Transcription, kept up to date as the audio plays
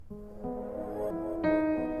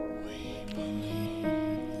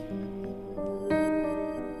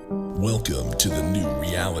Welcome to the new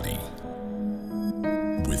reality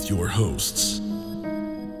with your hosts,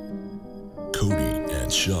 Cody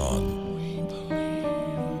and Shawn.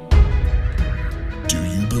 Do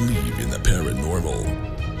you believe in the paranormal?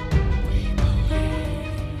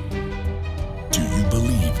 Do you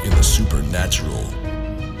believe in the supernatural?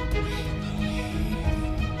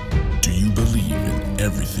 Do you believe in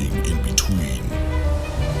everything in between?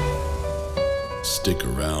 Stick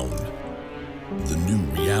around. The new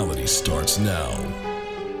reality starts now.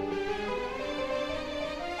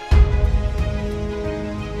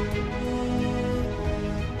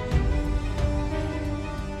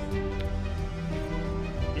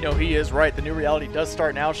 You know, he is right. The new reality does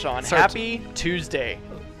start now, Shawn. Happy Tuesday.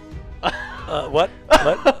 What?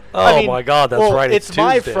 Oh my God, that's right. It's Tuesday.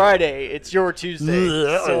 my Friday. It's your Tuesday.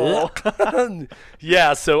 So.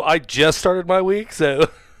 Yeah, so I just started my week, so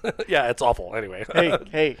yeah, it's awful. Anyway.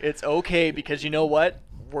 hey, it's okay because you know what?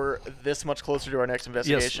 We're this much closer to our next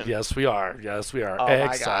investigation. Yes, we are. Oh,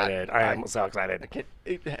 excited. I am so excited.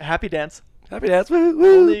 Happy dance. Happy dance. Woo,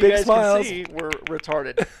 woo. Only you Big guys smiles. can see we're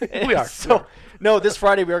retarded. We are. So, no, this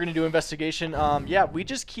Friday we are going to do investigation. Yeah, we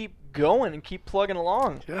just keep going and keep plugging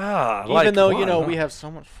along. Yeah. Even though, you know, we have so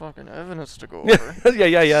much fucking evidence to go over.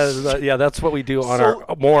 Yeah, that's what we do on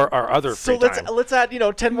our other free time. So let's add,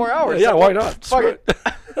 10 more hours. Yeah, why not? Fuck it.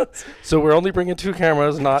 So we're only bringing 2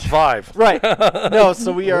 cameras, not 5. Right. No,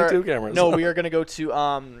 so we are 2 cameras. No, we are going to go to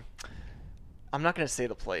I'm not going to say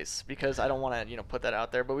the place because I don't want to, put that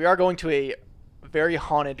out there, but we are going to a very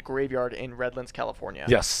haunted graveyard in Redlands, California.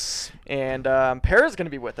 Yes. And Para's going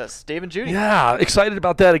to be with us, Dave and Judy. Yeah, excited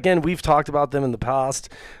about that. Again, we've talked about them in the past.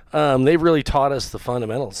 They've really taught us the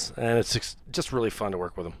fundamentals, and it's just really fun to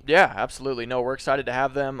work with them. Yeah, absolutely. No, we're excited to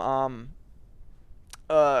have them.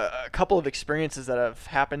 A couple of experiences that have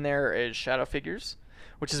happened there is shadow figures,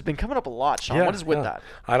 which has been coming up a lot. Shawn, what is with that?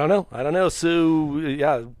 I don't know. So,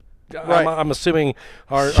 yeah. Right. I'm assuming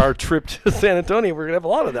our trip to San Antonio, we're going to have a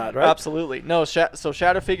lot of that, right? Absolutely. No, so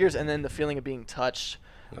shadow figures and then the feeling of being touched,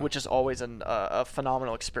 which is always a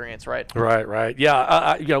phenomenal experience, right? Right.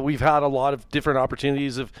 Yeah, we've had a lot of different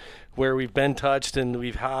opportunities of where we've been touched and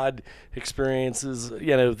we've had experiences.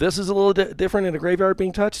 This is a little different in a graveyard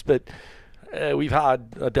being touched, but we've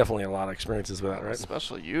had definitely a lot of experiences with that, right?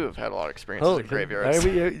 Especially you have had a lot of experiences in graveyards.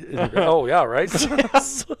 Oh, yeah, right?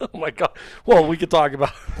 Oh, my God. Well, we could talk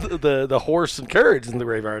about the horse and carriage in the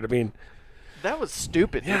graveyard. I mean, that was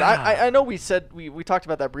stupid. Yeah. Dude. I know we said we talked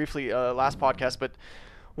about that briefly last podcast, but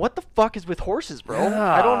what the fuck is with horses, bro?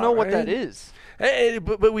 Yeah, I don't know what that is.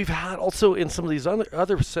 But we've had also in some of these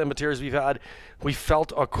other cemeteries we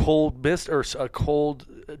felt a cold mist or a cold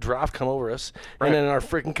draft come over us, right. And then our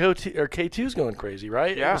freaking K2's going crazy,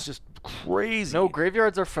 right? Yeah. It was just crazy. No,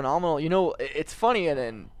 graveyards are phenomenal. It's funny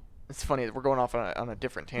and it's funny that we're going off on a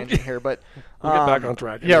different tangent here, but we'll get back on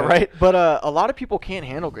track. Yeah, right. But a lot of people can't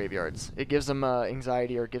handle graveyards. It gives them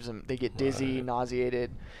anxiety or they get dizzy,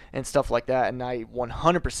 nauseated, and stuff like that. And I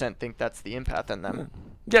 100% think that's the empath in them.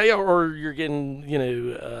 Yeah, or you're getting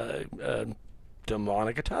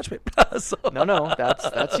demonic attachment. No,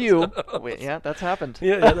 that's you. Wait, yeah, that's happened.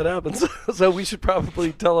 Yeah, that happens. So we should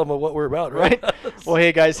probably tell them what we're about, right? Well,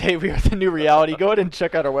 hey guys, we are the new reality. Go ahead and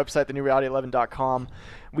check out our website, thenewreality11.com.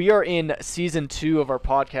 We are in season 2 of our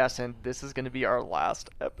podcast, and this is going to be our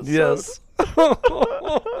last episode. Yes.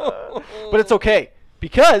 But it's okay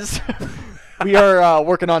because we are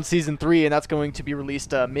working on season 3, and that's going to be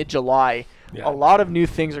released mid-July. Yeah. A lot of new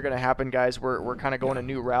things are going to happen, guys. We're kind of going a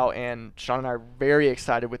new route, and Shawn and I are very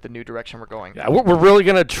excited with the new direction we're going. Yeah, we're really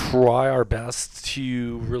going to try our best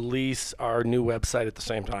to release our new website at the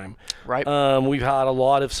same time. Right. We've had a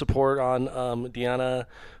lot of support on Deanna.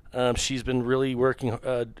 She's been really working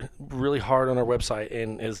really hard on our website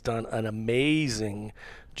and has done an amazing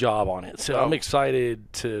job on it. So I'm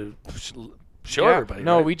excited to show everybody.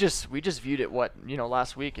 No, right? we just viewed it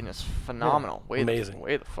last week, and it's phenomenal. Yeah, amazing.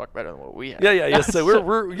 Way the fuck better than what we had. Yeah.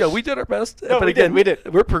 So we did our best. No, but we again,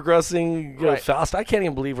 did. We're progressing right. fast. I can't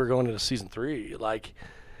even believe we're going into season 3. Like,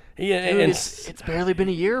 yeah, dude, it's barely been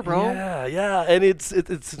a year, bro. Yeah, and it's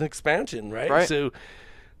an expansion, right? So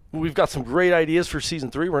we've got some great ideas for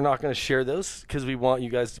season 3. We're not going to share those because we want you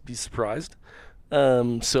guys to be surprised.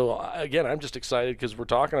 So again, I'm just excited because we're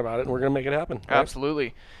talking about it and we're going to make it happen. Right?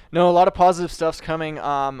 Absolutely. No, a lot of positive stuff's coming.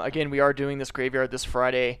 Again, we are doing this graveyard this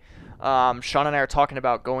Friday. Shawn and I are talking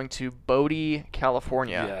about going to Bodie,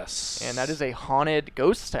 California. Yes. And that is a haunted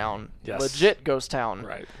ghost town. Yes. Legit ghost town.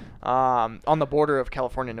 Right. On the border of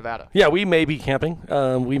California and Nevada. Yeah, we may be camping.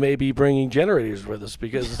 We may be bringing generators with us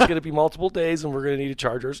because it's going to be multiple days and we're going to need to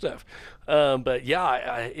charge our stuff. But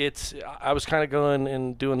yeah, I was kind of going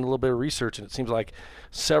and doing a little bit of research, and it seems like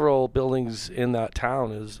several buildings in that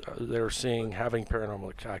town they're having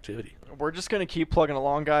paranormal activity. We're just going to keep plugging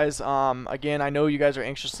along, guys. Again, I know you guys are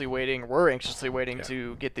anxiously waiting. We're anxiously waiting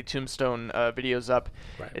to get the Tombstone videos up.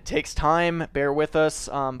 Right. It takes time. Bear with us.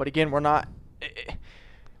 But again,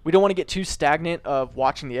 we don't want to get too stagnant of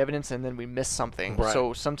watching the evidence and then we miss something. Right.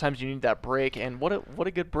 So sometimes you need that break, and what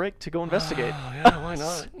a good break to go investigate. Yeah, why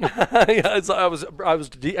not? Yeah, I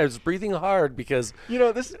was breathing hard because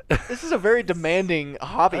this is a very demanding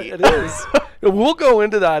hobby. It is. We'll go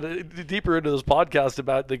into that deeper into this podcast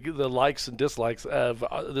about the likes and dislikes of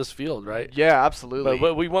this field, right? Yeah, absolutely.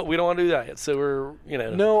 But we don't want to do that yet. So we're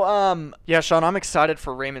yeah, Shawn, I'm excited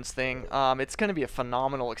for Raymond's thing. It's going to be a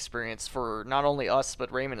phenomenal experience for not only us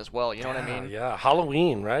but Raymond as well. You know what I mean? Yeah,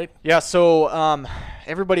 Halloween, right? Yeah. So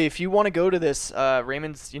everybody, if you want to go to this,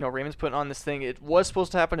 Raymond's putting on this thing. It was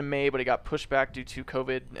supposed to happen in May, but it got pushed back due to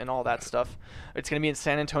COVID and all that stuff. It's going to be in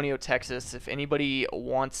San Antonio, Texas. If anybody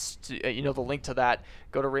wants to, the link to that,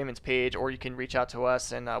 go to Raymond's page, or you can reach out to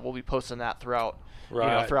us, and we'll be posting that throughout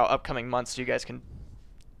upcoming months, so you guys can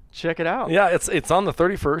check it out. Yeah, it's on the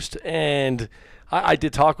 31st, and I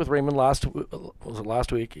did talk with Raymond last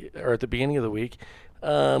week or at the beginning of the week.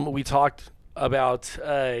 We talked about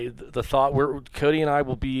the thought where Cody and I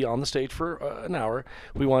will be on the stage for an hour.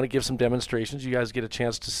 We want to give some demonstrations. You guys get a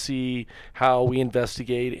chance to see how we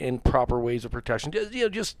investigate in proper ways of protection.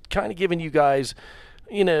 Just kind of giving you guys,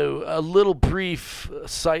 a little brief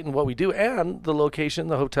sight in what we do and the location,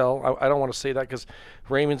 the hotel. I don't want to say that because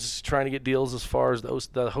Raymond's trying to get deals as far as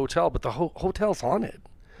the hotel, but the hotel's on it.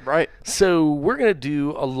 Right. So we're going to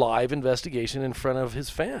do a live investigation in front of his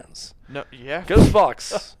fans. No, yeah. Ghost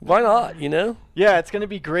Fox. Why not, Yeah, it's going to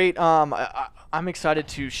be great. I'm excited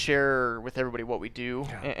to share with everybody what we do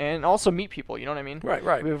and also meet people, you know what I mean?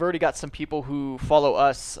 Right. We've already got some people who follow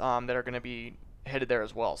us that are going to be headed there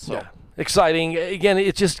as well. So exciting. Again,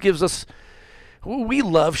 it just gives us we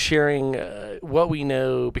love sharing what we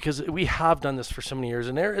know because we have done this for so many years,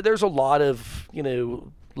 and there's a lot of,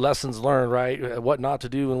 lessons learned, right? What not to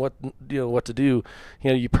do and what to do.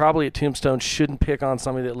 You probably at Tombstone shouldn't pick on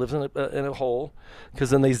somebody that lives in a hole,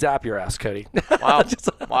 because then they zap your ass, Cody. Wow.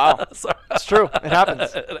 Wow. It's true. It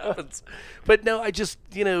happens. It happens. But no, I just,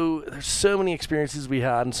 there's so many experiences we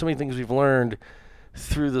had and so many things we've learned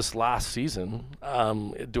through this last season,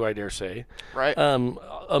 do I dare say. Right.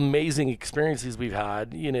 Amazing experiences we've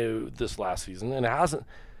had, this last season, and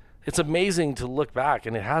it's amazing to look back,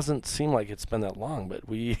 and it hasn't seemed like it's been that long, but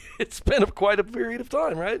it's been quite a period of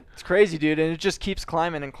time, right? It's crazy, dude, and it just keeps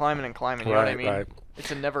climbing and climbing and climbing. You know what I mean? Right.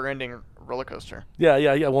 It's a never-ending roller coaster. Yeah.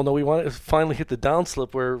 Well, no, we want to finally hit the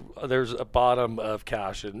downslip where there's a bottom of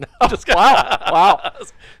cash, and wow.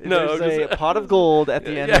 No, there's a pot of gold at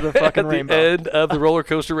the end of the fucking rainbow. At the end of the roller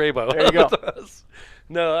coaster rainbow. There you go.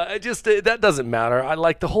 No, I just that doesn't matter. I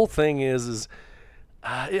like the whole thing is.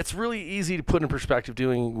 It's really easy to put in perspective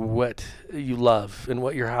doing what you love and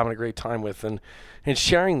what you're having a great time with, and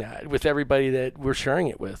sharing that with everybody that we're sharing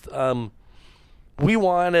it with. We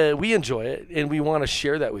enjoy it, and we want to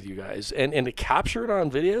share that with you guys, and to capture it on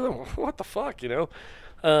video. What the fuck, The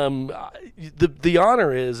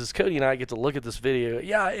honor is Cody and I get to look at this video.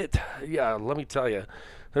 Yeah, let me tell you,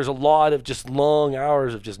 there's a lot of just long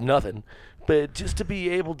hours of just nothing. But just to be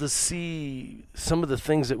able to see some of the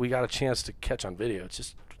things that we got a chance to catch on video,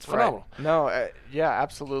 it's phenomenal. Right. No, yeah,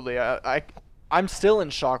 absolutely. I'm still in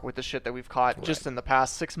shock with the shit that we've caught just in the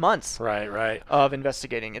past 6 months. Right. Of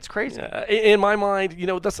investigating. It's crazy. In my mind,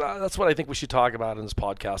 that's what I think we should talk about in this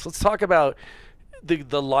podcast. Let's talk about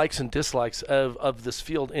the likes and dislikes of this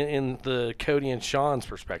field in the Cody and Shawn's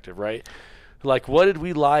perspective, right? Like, what did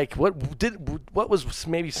we like? What was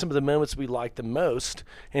maybe some of the moments we liked the most,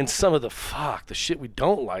 and some of the shit we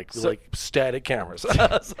don't like, like static cameras.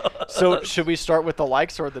 So should we start with the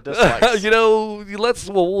likes or the dislikes?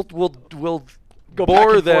 We'll go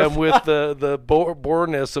bore them with the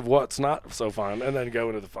boreness of what's not so fun, and then go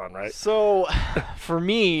into the fun, right? So, for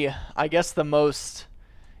me, I guess the most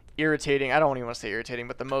irritating, I don't even want to say irritating,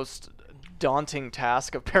 but the most daunting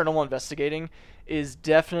task of paranormal investigating is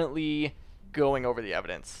definitely going over the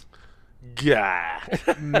evidence. Yeah.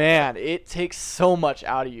 Man, it takes so much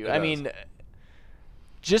out of you. I mean,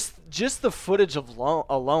 just the footage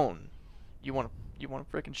alone, you want you want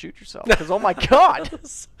to freaking shoot yourself because oh my god.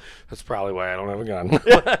 That's probably why I don't have a gun.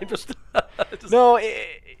 I just no,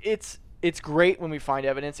 it's great when we find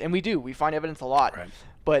evidence, and we find evidence a lot. Right.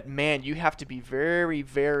 But man, you have to be very,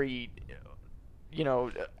 very,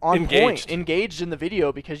 on engaged. point, engaged in the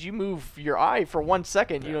video, because you move your eye for 1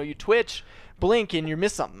 second, you twitch, blink, and you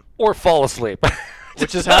miss something, or fall asleep,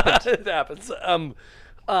 which has happened. It happens.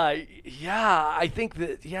 I think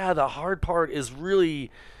that the hard part is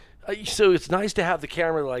really. So it's nice to have the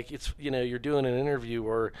camera, like it's you're doing an interview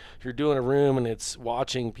or you're doing a room and it's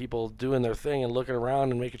watching people doing their thing and looking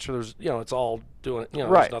around and making sure there's it's all doing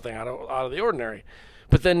right. There's nothing out of the ordinary.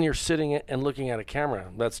 But then you're sitting and looking at a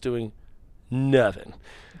camera that's doing nothing.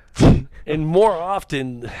 And more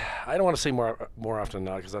often, I don't want to say more often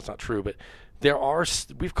than not because that's not true, but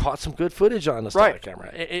we've caught some good footage on the static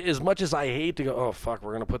camera. As much as I hate to go, oh fuck,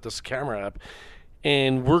 we're gonna put this camera up.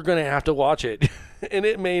 And we're going to have to watch it, and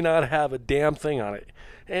it may not have a damn thing on it.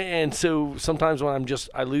 And so sometimes when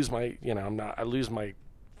I lose my, I lose my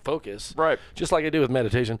focus. Right. Just like I do with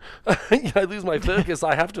meditation. I lose my focus.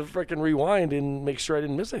 I have to freaking rewind and make sure I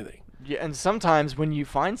didn't miss anything. Yeah, and sometimes when you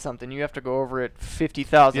find something, you have to go over it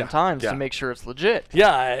 50,000 times to make sure it's legit.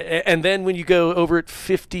 Yeah, and then when you go over it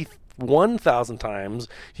 51,000 times,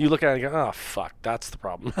 you look at it and go, oh, fuck, that's the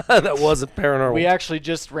problem. That wasn't paranormal. We actually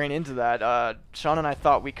just ran into that. Shawn and I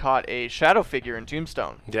thought we caught a shadow figure in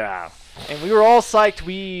Tombstone. Yeah. And we were all psyched.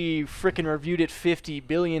 We freaking reviewed it 50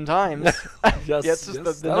 billion times.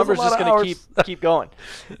 The number's just going to keep going.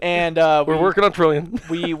 And we're working on trillion.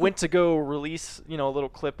 We went to go release, a little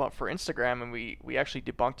clip up for Instagram, and we actually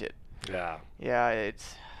debunked it. Yeah. Yeah,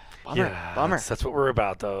 it's... Bummer. That's what we're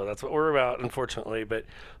about, though. That's what we're about, unfortunately. But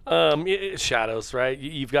it's shadows, right?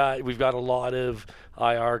 We've got a lot of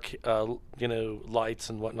IR, lights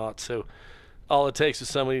and whatnot. So all it takes is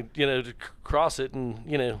somebody, to cross it, and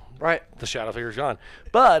the shadow figure's gone.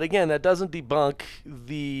 But again, that doesn't debunk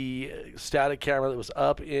the static camera that was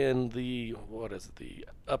up in the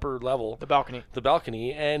upper level, the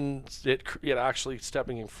balcony, and it actually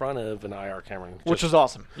stepping in front of an IR camera, which was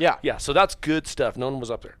awesome. Yeah. So that's good stuff. No one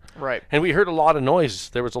was up there. Right. And we heard a lot of noise.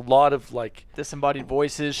 There was a lot of disembodied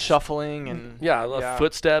voices, shuffling, and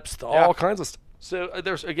footsteps, all kinds of stuff. So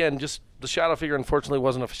there's again just the shadow figure. Unfortunately,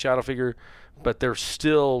 wasn't a shadow figure, but there's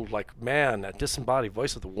still that disembodied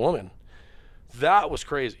voice of the woman. That was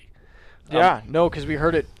crazy. Yeah, because we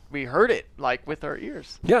heard it. We heard it with our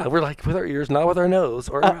ears. Yeah, we're with our ears, not with our nose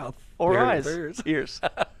or our mouth or eyes. Ears.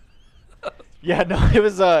 Yeah, no, it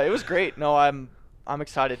was great. No, I'm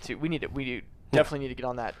excited too. We definitely need to get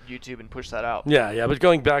on that YouTube and push that out. Yeah, but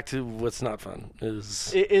going back to what's not fun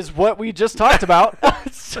is what we just talked about.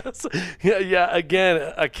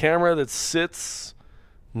 Again, a camera that sits,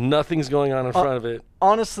 nothing's going on in front of it.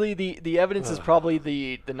 Honestly, the evidence is probably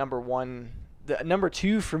the number one. The number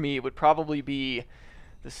two for me would probably be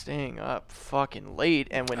the staying up fucking late,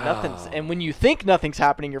 and when you think nothing's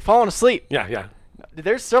happening, you're falling asleep. Yeah.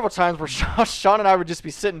 There's several times where Shawn and I would just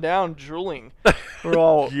be sitting down drooling. We're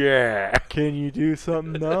all, yeah. Can you do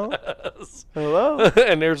something now? Hello?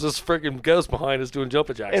 And there's this freaking ghost behind us doing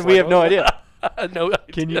jumping jacks. And we have no idea. No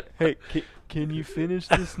idea. Can you finish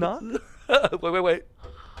this knot? Wait.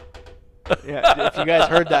 Yeah, if you guys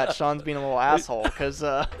heard that, Shawn's being a little asshole because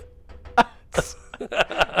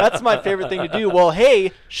that's my favorite thing to do. Well,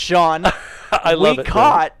 hey, Shawn,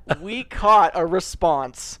 we caught a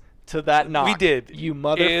response to that knock. We did. You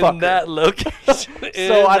motherfucker. In that location.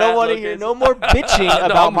 So I don't want to hear no more bitching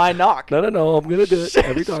about my knock. No. I'm going to do it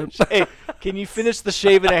every time. Hey, can you finish the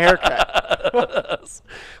shave and a haircut?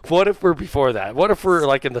 What if we're before that? What if we're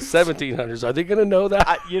in the 1700s? Are they going to know that?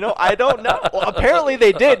 I don't know. Well, apparently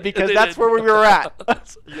they did because that's where we were at.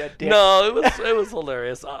 No, it was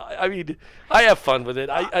hilarious. I mean, I have fun with it.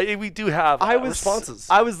 We do have responses.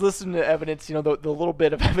 I was listening to evidence, the little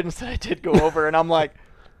bit of evidence that I did go over, and I'm like,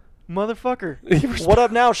 motherfucker, what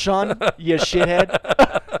up now, Shawn? You shithead.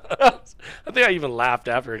 I think I even laughed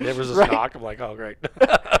after it. There was this knock. I'm like, oh, great.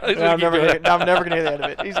 I'm never going to hear the end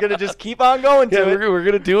of it. He's going to just keep on going to it. We're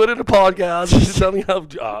going to do it in a podcast. He's telling me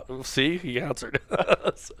how. See, he answered.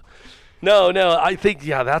 No, I think,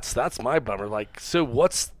 that's my bummer. So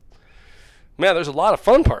what's. Man, there's a lot of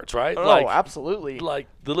fun parts, right? Oh, absolutely. The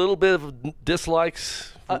little bit of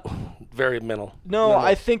dislikes, very minimal. No,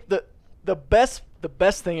 I think the best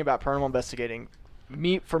thing about paranormal investigating,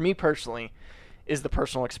 for me personally, is the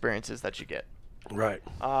personal experiences that you get. Right.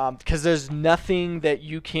 Because there's nothing that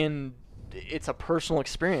you can. It's a personal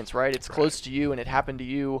experience, right? It's close to you, and it happened to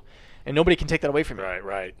you, and nobody can take that away from you.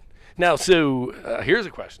 Right. Now, so here's a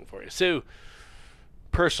question for you. So,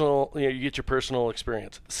 personal, you get your personal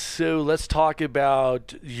experience. So let's talk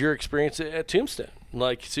about your experience at Tombstone.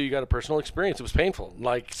 Like, so you got a personal experience. It was painful.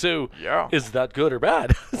 Like, so is that good or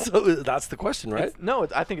bad? So that's the question, right?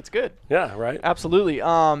 I think it's good. Yeah, right. Absolutely.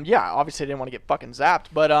 Yeah, obviously I didn't want to get fucking zapped,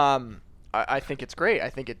 but I think it's great. I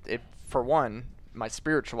think it for one, my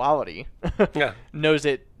spirituality knows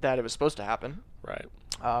that it was supposed to happen. Right.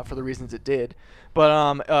 For the reasons it did.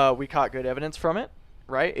 But we caught good evidence from it,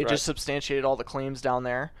 right? It just substantiated all the claims down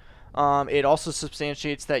there. It also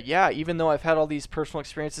substantiates that, even though I've had all these personal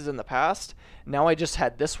experiences in the past, now I just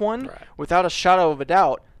had this one, without a shadow of a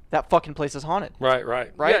doubt, that fucking place is haunted. Right.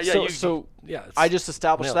 Yeah, I just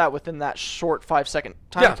established that within that short 5-second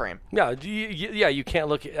time frame. Yeah, you can't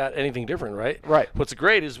look at anything different, right? Right. What's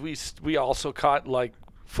great is we also caught, like,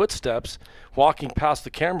 footsteps walking past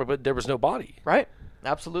the camera, but there was no body. Right.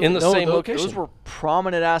 Absolutely. In the same location. Those were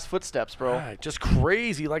prominent-ass footsteps, bro. Right. Just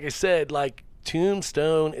crazy. Like I said, like,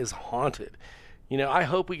 Tombstone is haunted. You know, I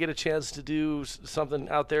hope we get a chance to do something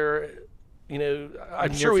out there. You know,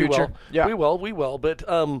 I'm sure we will. Yeah. We will. But,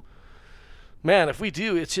 man, if we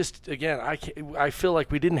do, it's just, again, I feel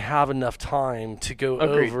like we didn't have enough time to go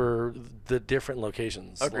over the different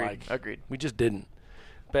locations. Agreed. We just didn't.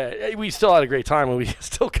 But we still had a great time, and we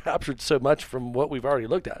still captured so much from what we've already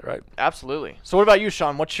looked at, right? Absolutely. So what about you,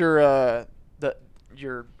 Shawn? What's your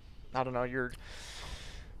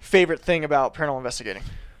favorite thing about paranormal investigating?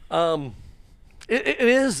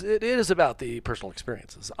 It is about the personal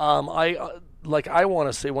experiences. I want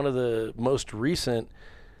to say one of the most recent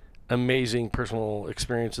amazing personal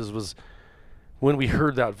experiences was when we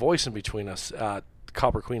heard that voice in between us at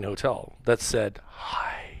Copper Queen Hotel that said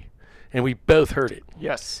hi. And we both heard it.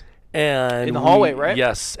 Yes. And in the hallway, right?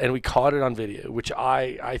 Yes, and we caught it on video, which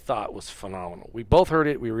I thought was phenomenal. We both heard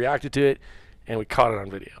it, we reacted to it, and we caught it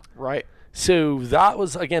on video. Right. So that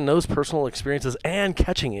was, again, those personal experiences and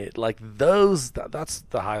catching it, like that's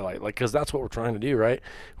the highlight, like, because that's what we're trying to do, right?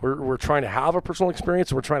 We're trying to have a personal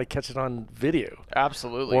experience, and we're trying to catch it on video.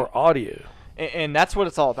 Absolutely. Or audio. And that's what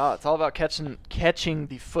it's all about. It's all about catching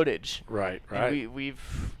the footage. Right. And we've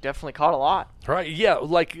definitely caught a lot. Right, yeah,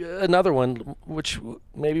 like another one, which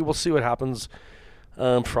maybe we'll see what happens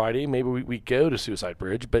Friday. Maybe we go to Suicide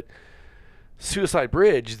Bridge, but Suicide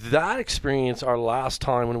Bridge, that experience our last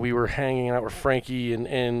time when we were hanging out with Frankie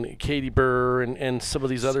and Katie Burr and some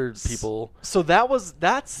of these other people. So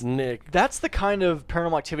that's Nick. That's the kind of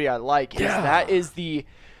paranormal activity I like.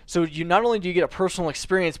 So you not only do you get a personal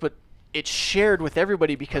experience, but it's shared with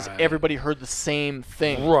everybody because everybody heard the same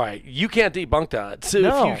thing. Right. You can't debunk that. So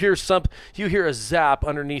if you hear a zap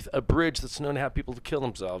underneath a bridge that's known to have people to kill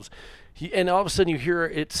themselves, and all of a sudden you hear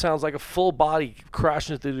it sounds like a full body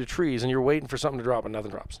crashing through the trees, and you're waiting for something to drop, and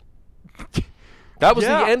nothing drops. That was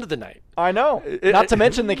the end of the night. I know. Not to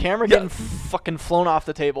mention the camera getting fucking flown off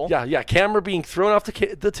the table. Yeah. Camera being thrown off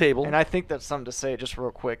the table. And I think that's something to say just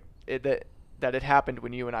real quick. That it happened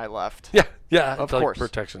when you and I left. Yeah, of course.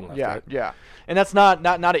 Protection left. Yeah, right? yeah, and that's not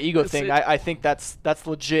an ego thing. I think that's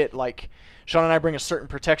legit. Like Shawn and I bring a certain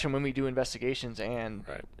protection when we do investigations, and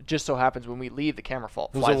it just so happens when we leave, the camera flies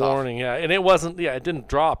off. It was a warning, and it wasn't. Yeah, it didn't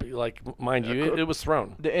drop. Like, mind you, it was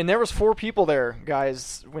thrown. And there was 4 people there,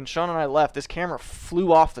 guys. When Shawn and I left, this camera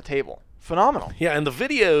flew off the table. Phenomenal. Yeah, and the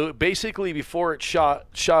video, basically before it shot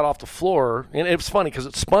off the floor, and it was funny because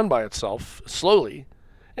it spun by itself slowly.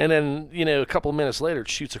 And then, a couple of minutes later, it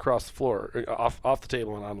shoots across the floor, off the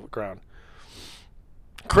table and on the ground.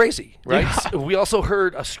 Crazy, right? Yeah. We also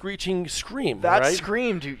heard a screeching scream, That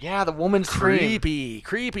scream, dude. Yeah, the woman's scream.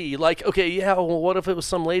 Creepy. Like, well, what if it was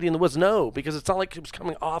some lady in the woods? No, because it's not like it was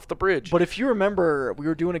coming off the bridge. But if you remember, we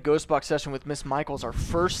were doing a ghost box session with Miss Michaels our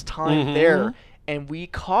first time there, and we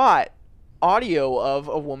caught audio of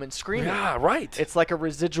a woman screaming. Yeah, right. It's like a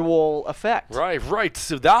residual effect. Right.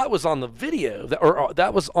 So that was on the video,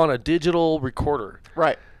 that was on a digital recorder.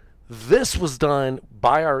 Right. This was done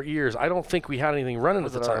by our ears. I don't think we had anything running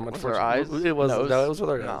at the time. Was our eyes? It was. Nose? No, it was with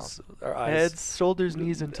our nose. Our eyes. Heads, shoulders,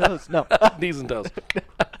 knees, and toes. No. Knees and toes.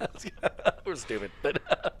 We're stupid. But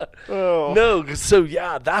no, so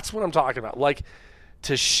yeah, that's what I'm talking about. Like,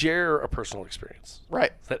 to share a personal experience.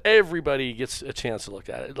 Right. That everybody gets a chance to look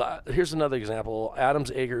at it. Here's another example.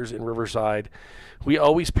 Adams Acres in Riverside. We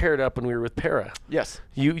always paired up when we were with Para. Yes.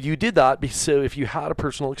 You did that so if you had a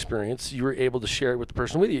personal experience, you were able to share it with the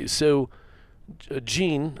person with you. So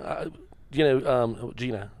Gina,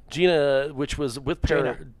 which was with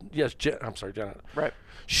Para. Yes, I'm sorry, Jenna. Right.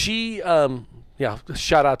 She,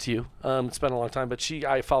 shout out to you. It's been a long time, but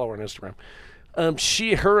I follow her on Instagram.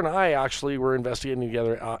 Her and I actually were investigating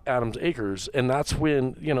together at Adams Acres, and that's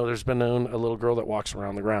when, there's been known a little girl that walks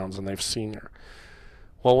around the grounds, and they've seen her.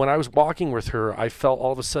 Well, when I was walking with her, I felt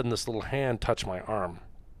all of a sudden this little hand touch my arm.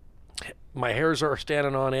 My hairs are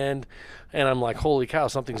standing on end, and I'm like, holy cow,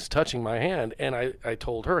 something's touching my hand. And I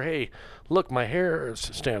told her, hey, look, my hair is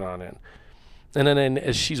standing on end. And then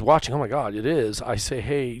as she's watching, oh my God, it is. I say,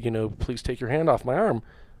 hey, please take your hand off my arm.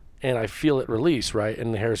 And I feel it release, right?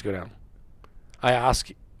 And the hairs go down. I ask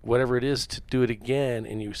whatever it is to do it again,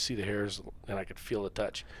 and you see the hairs, and I could feel the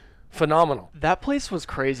touch. Phenomenal. That place was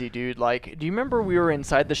crazy, dude. Like, do you remember we were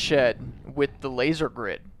inside the shed with the laser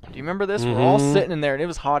grid? Do you remember this? We're all sitting in there, and it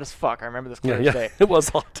was hot as fuck. I remember this clear as day. It was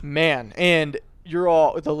hot. Man, and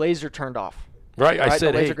the laser turned off. Right? I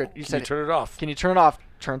said, hey, can you turn it off? Can you turn it off?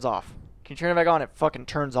 Turns off. Can you turn it back on? It fucking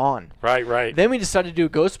turns on. Right. Then we decided to do a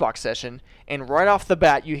ghost box session, and right off the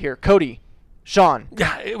bat, you hear Cody, Shawn,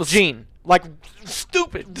 it was Gene. Like,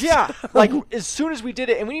 stupid. Yeah. Like, as soon as we did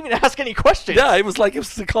it, and we didn't even ask any questions. Yeah, it was like it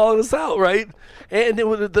was calling us out, right? And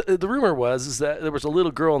the rumor was that there was a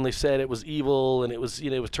little girl, and they said it was evil, and it was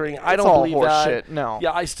it was turning. I don't believe that. Shit. No.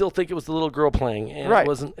 Yeah, I still think it was the little girl playing, and right. It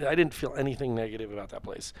wasn't. I didn't feel anything negative about that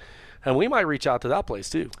place, and we might reach out to that place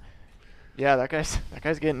too. Yeah, that guy's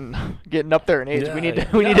getting up there in age. Yeah, we need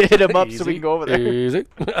to hit him up so we can go over there. Easy.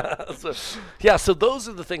 So those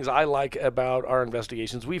are the things I like about our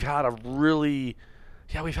investigations. We've had a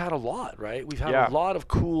lot, right? We've had a lot of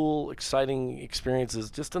cool, exciting experiences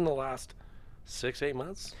just in the last 6-8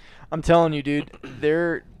 months. I'm telling you, dude,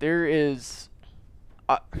 there is.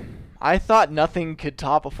 I thought nothing could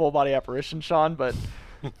top a full body apparition, Shawn, but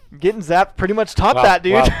getting zapped pretty much topped that,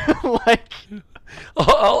 dude. Wow. Like.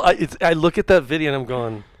 I look at that video and I'm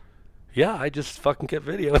going, yeah, I just fucking get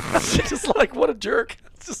video. It's just like, what a jerk.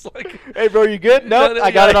 It's just like, hey, bro, you good? No,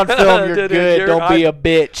 I got it on film. You're good. Don't be a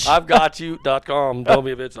bitch. I've got you.com. Don't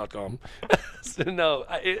be a bitch.com. So, no,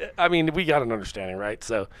 I mean, we got an understanding, right?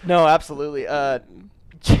 So no, absolutely.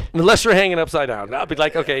 Unless you're hanging upside down. I'll be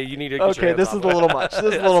like, okay, you need to get your hands this off. is a little much. This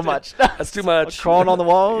is a little much. That's too much. Crawling on the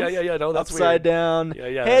walls. Yeah. No, that's upside weird. down.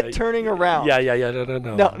 Yeah. Head turning around. Yeah.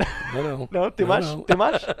 No. No, too much. Too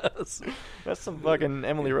much. That's some fucking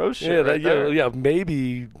Emily Rose shit. Yeah.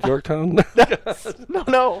 Maybe Yorktown.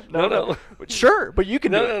 No. Sure, but you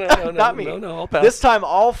can do it. Not me. No, I'll pass. This time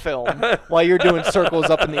I'll film while you're doing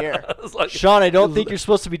circles up in the air. Like, Shawn, I don't think you're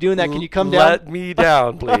supposed to be doing that. Can you come down? Let me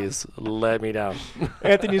down, please. Let me down.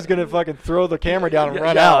 Anthony's gonna fucking throw the camera down and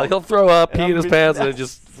run out. He'll throw up, pee in his pants, and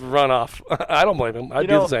just run off. I don't blame him. I'd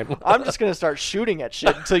do the same. I'm just gonna start shooting at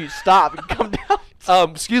shit until you stop and come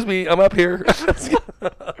down. Excuse me, I'm up here.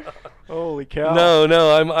 Holy cow!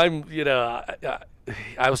 No, I'm.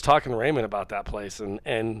 I was talking to Raymond about that place,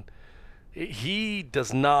 and he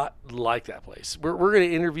does not like that place. We're going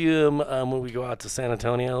to interview him when we go out to San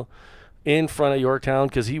Antonio in front of Yorktown,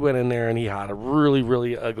 because he went in there and he had a really,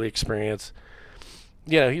 really ugly experience.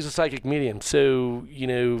 He's a psychic medium, so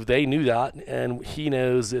they knew that, and he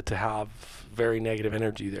knows it to have very negative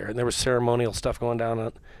energy there. And there was ceremonial stuff going down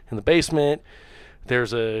in the basement.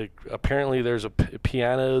 Apparently there's a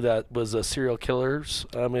piano that was a serial killer's.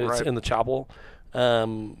 It's in the chapel.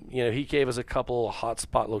 He gave us a couple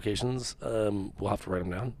hotspot locations. We'll have to write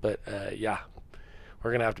them down, but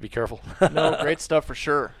we're gonna have to be careful. No, great stuff for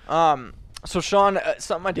sure. So Shawn,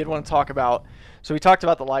 something I did want to talk about. So we talked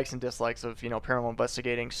about the likes and dislikes of paranormal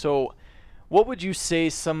investigating. So what would you say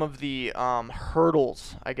some of the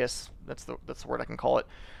hurdles? I guess that's the word I can call it,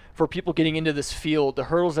 for people getting into this field. The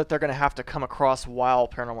hurdles that they're going to have to come across while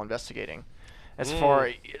paranormal investigating.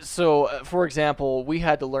 For example, we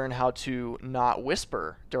had to learn how to not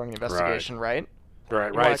whisper during the investigation, right?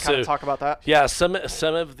 Right. You want to kind of talk about that? Yeah, some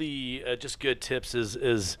of the just good tips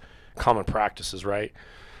is common practices, right?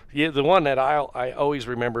 Yeah, the one that I always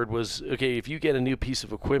remembered was, okay, if you get a new piece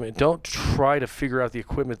of equipment, don't try to figure out the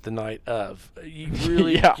equipment the night of. You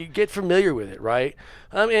really you get familiar with it, right?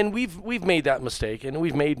 And we've made that mistake, and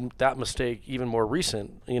we've made that mistake even more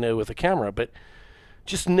recent, with a camera. But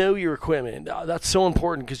just know your equipment. That's so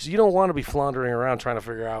important, because you don't want to be floundering around trying to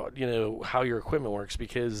figure out, how your equipment works,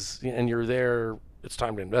 and you're there. It's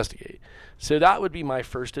time to investigate. So that would be my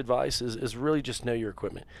first advice: is really just know your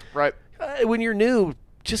equipment. Right. When you're new,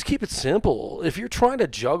 just keep it simple. If you're trying to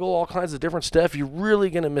juggle all kinds of different stuff, you're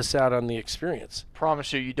really going to miss out on the experience.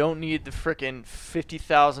 Promise you don't need the frickin'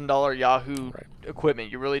 $50,000 Yahoo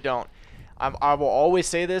equipment. You really don't. I will always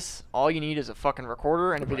say this: all you need is a fucking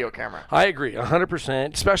recorder and a video camera. I agree,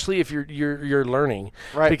 100%. Especially if you're learning,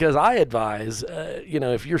 right? Because I advise,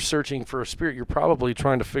 if you're searching for a spirit, you're probably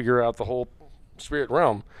trying to figure out the whole spirit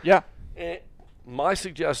realm. Yeah. And my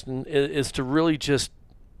suggestion is to really just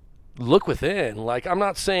look within. Like, I'm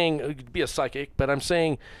not saying be a psychic, but I'm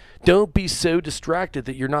saying don't be so distracted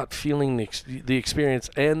that you're not feeling the experience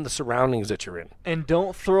and the surroundings that you're in. And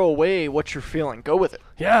don't throw away what you're feeling. Go with it.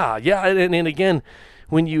 Yeah. And again,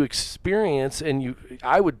 when you experience,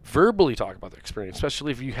 I would verbally talk about the experience,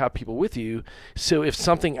 especially if you have people with you. So if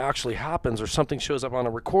something actually happens or something shows up on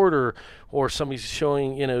a recorder or somebody's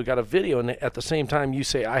showing, got a video, and at the same time you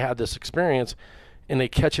say, I had this experience, and they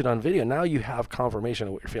catch it on video, now you have confirmation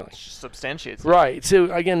of what you're feeling. Substantiates. Right.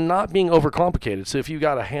 So again, not being overcomplicated. So if you've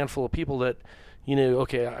got a handful of people that,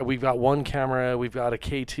 okay, we've got one camera, we've got a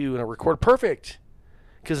K2 and a recorder, perfect.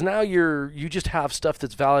 Because now you just have stuff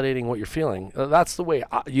that's validating what you're feeling. That's the way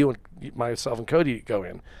myself and Cody go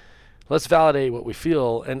in. Let's validate what we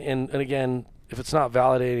feel. And again, if it's not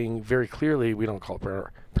validating very clearly, we don't call it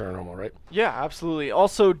paranormal, right? Yeah, absolutely.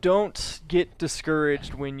 Also, don't get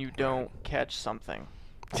discouraged when you don't catch something.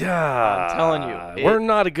 Yeah, I'm telling you, we're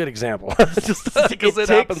not a good example. Just because it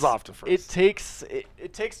happens often for us.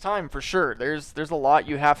 It takes time for sure. There's a lot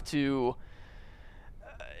you have to.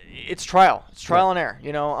 It's trial. It's trial and error.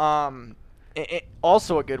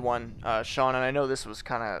 Also a good one, Shawn, and I know this was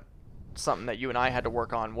kind of something that you and I had to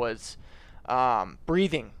work on was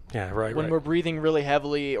breathing. Yeah, right. When we're breathing really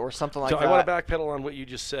heavily or something like that. So I want to backpedal on what you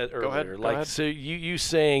just said earlier. Go ahead. So you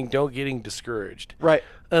saying don't getting discouraged. Right.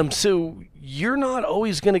 So you're not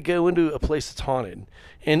always going to go into a place that's haunted,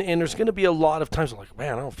 and there's going to be a lot of times like,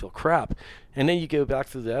 man, I don't feel crap, and then you go back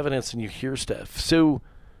through the evidence and you hear stuff. So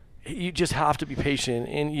you just have to be patient,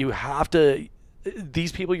 and you have to.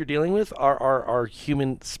 These people you're dealing with are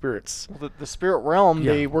human spirits. Well, the spirit realm,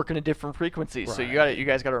 they work in a different frequency, right. So you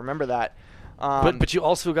guys got to remember that. But you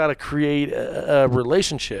also got to create a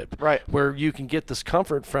relationship, right, where you can get this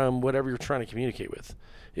comfort from whatever you're trying to communicate with.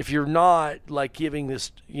 If you're not like giving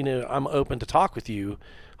this, I'm open to talk with you,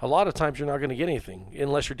 a lot of times you're not going to get anything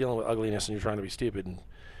unless you're dealing with ugliness and you're trying to be stupid. And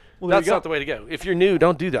that's not the way to go. If you're new,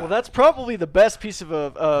 don't do that. Well, that's probably the best piece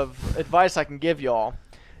of advice I can give y'all.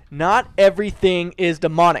 Not everything is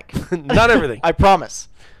demonic. Not everything. I promise.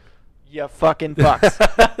 You fucking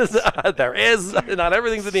fucks. There is. Not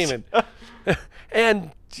everything's a demon.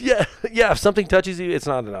 And yeah, if something touches you, it's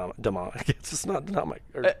not demonic. It's just not demonic.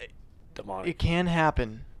 Demonic. It can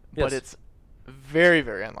happen, but it's very,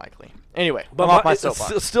 very unlikely. Anyway, but I'm off my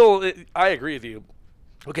soapbox. Still, I agree with you.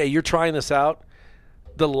 Okay, you're trying this out.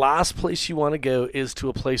 The last place you want to go is to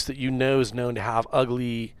a place that is known to have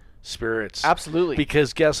ugly spirits. Absolutely.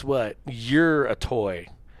 Because guess what? You're a toy.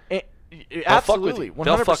 Absolutely, 100%.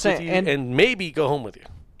 They'll fuck with you and maybe go home with you.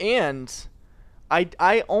 And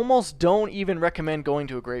I almost don't even recommend going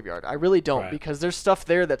to a graveyard. I really don't, because there's stuff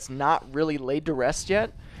there that's not really laid to rest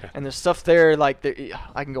yet. Yeah. And there's stuff there I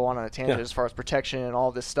can go on a tangent as far as protection and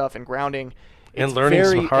all this stuff and grounding. And learning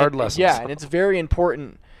some hard lessons. Yeah, and it's very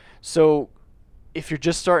important. So if you're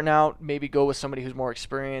just starting out, maybe go with somebody who's more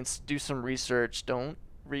experienced. Do some research. Don't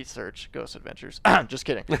research Ghost Adventures. Just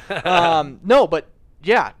kidding. No, but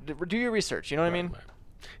yeah, do your research. You know what I mean? Right.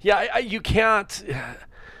 Yeah, you can't.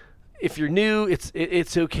 If you're new,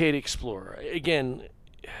 it's okay to explore. Again,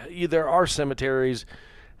 there are cemeteries.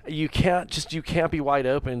 You can't be wide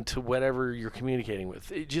open to whatever you're communicating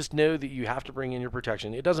with. Just know that you have to bring in your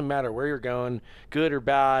protection. It doesn't matter where you're going, good or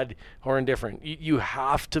bad or indifferent. You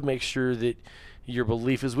have to make sure that your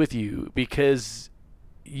belief is with you, because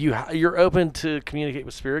you're open to communicate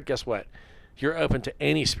with spirit. Guess what? You're open to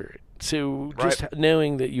any spirit. So just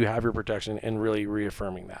knowing that you have your protection and really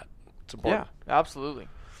reaffirming that. It's important. Yeah, absolutely.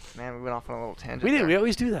 Man, we went off on a little tangent. We did. We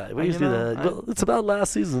always do that. Well, it's about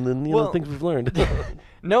last season and the things we've learned.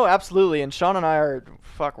 No, absolutely. And Shawn and I are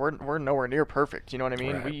we're nowhere near perfect. You know what I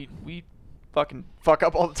mean? Right. We fucking fuck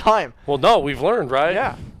up all the time. Well, no, we've learned, right?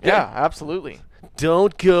 Yeah, absolutely.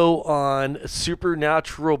 Don't go on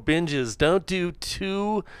supernatural binges. Don't do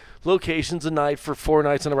 2 locations a night for 4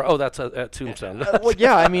 nights in a row. Oh, that's at Tombstone. Well,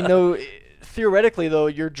 yeah. I mean, though, theoretically, though,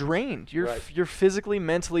 you're drained. You're physically,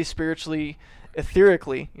 mentally, spiritually,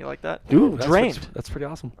 etherically. You like that? Ooh, drained. That's pretty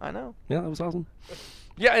awesome. I know. Yeah, that was awesome.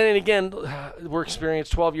 Yeah, and again, we're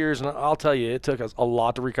experienced 12 years, and I'll tell you, it took us a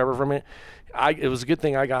lot to recover from it. It was a good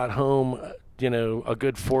thing I got home, a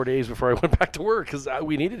good 4 days before I went back to work, because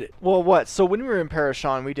we needed it. Well, what? So when we were in Paris,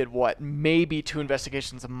 Shawn, we did what? Maybe 2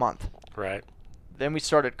 investigations a month. Right. Then we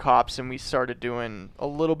started cops, and we started doing a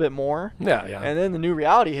little bit more. Yeah. And then the new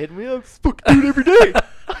reality hit, and we fucking do it every day.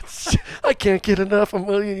 I can't get enough. Give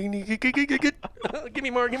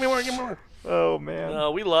me more. Oh,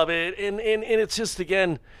 man. We love it. And it's just,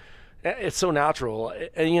 again, it's so natural.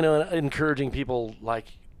 And, encouraging people, like,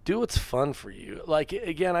 do what's fun for you. Like,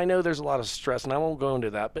 again, I know there's a lot of stress, and I won't go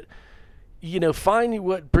into that, but find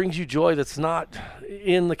what brings you joy that's not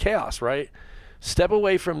in the chaos, right? Step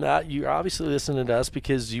away from that. You're obviously listening to us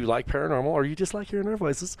because you like paranormal or you just like hearing our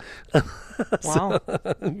voices. Wow.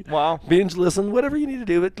 Wow. Binge listen, whatever you need to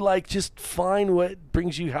do. But just find what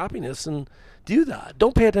brings you happiness and do that.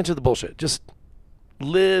 Don't pay attention to the bullshit. Just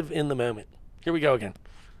live in the moment. Here we go again.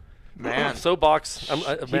 Man. Soapbox. He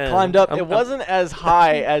climbed up. It wasn't as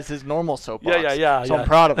high as his normal soapbox. Yeah. So I'm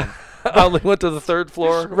proud of him. I only went to the third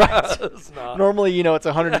floor. Right. Normally, it's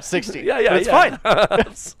 160. Yeah. But it's fine.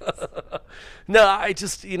 No, I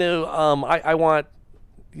just, I want,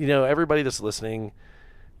 everybody that's listening,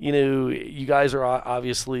 you guys are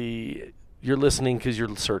obviously, you're listening because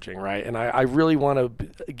you're searching, right? And I really want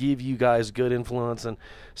to give you guys good influence and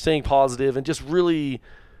staying positive and just really,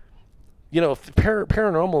 if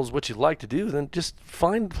paranormal is what you like to do, then just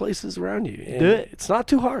find places around you. And do it. It's not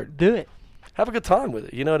too hard. Do it. Have a good time with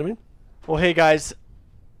it. You know what I mean? Well, hey guys,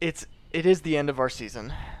 it is the end of our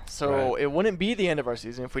season. So Right. it wouldn't be the end of our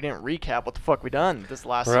season if we didn't recap what the fuck we done this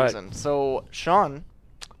last Right. season. So, Shawn,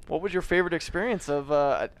 what was your favorite experience of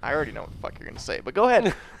I already know what the fuck you're going to say, but go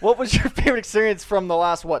ahead. What was your favorite experience from the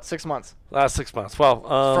last 6 months? Last 6 months.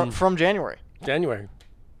 Well, From January. January.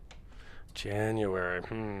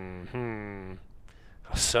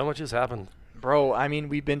 So much has happened. Bro, I mean,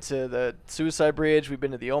 we've been to the Suicide Bridge, we've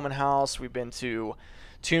been to the Omen House, we've been to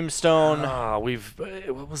Tombstone.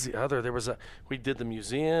 What was the other? We did the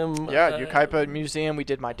museum. Yeah, Yucaipa Museum. We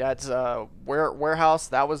did my dad's warehouse.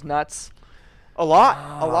 That was nuts. A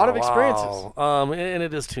lot of experiences. Wow. And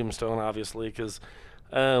it is Tombstone, obviously, because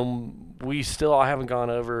I haven't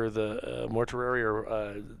gone over the mortuary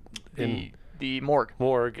or the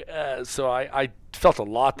morgue. So I felt a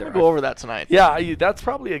lot there. We'll go over that tonight. Yeah, that's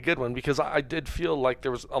probably a good one because I did feel like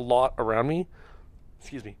there was a lot around me.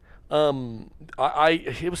 Excuse me.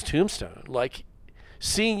 It was Tombstone. Like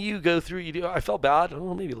seeing you go through, I felt bad.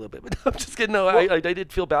 Oh, maybe a little bit, but I'm just kidding. No, I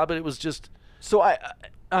did feel bad, but it was just. So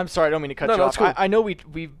I'm sorry, I don't mean to cut you off. Cool. I know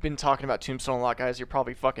we've been talking about Tombstone a lot, guys. You're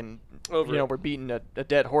probably fucking we're beating a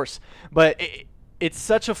dead horse, but it's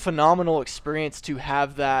such a phenomenal experience to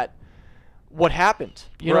have that. What happened?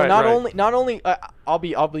 Not only I'll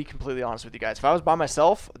be completely honest with you guys. If I was by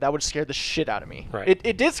myself, that would scare the shit out of me. Right.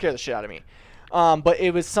 It did scare the shit out of me. But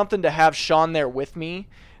it was something to have Shawn there with me.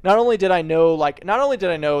 Not only did I know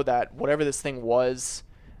that whatever this thing was,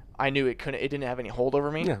 I knew it didn't have any hold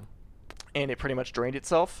over me. Yeah. And it pretty much drained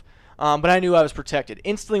itself. But I knew I was protected.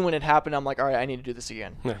 Instantly when it happened, I'm like, all right, I need to do this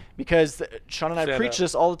again. Yeah. Because Shawn and I preach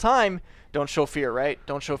this all the time. Don't show fear, right?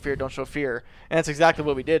 Don't show fear, don't show fear. And that's exactly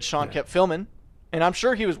what we did. Shawn kept filming. And I'm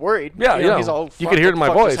sure he was worried. Yeah, He's all, you could hear it in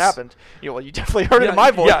my voice. Happened. Well, you definitely heard it in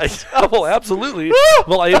my voice. Yeah, well, absolutely.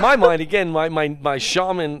 Well, in my mind, again, my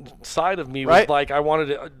shaman side of me was like, I wanted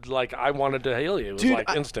to hail you. It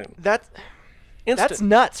was instant. That's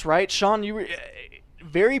nuts, right, Shawn? You were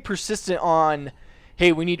very persistent on,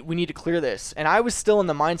 hey, we need to clear this, and I was still in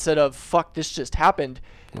the mindset of, fuck, this just happened.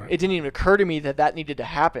 Right. It didn't even occur to me that needed to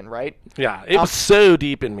happen, right? Yeah, it was so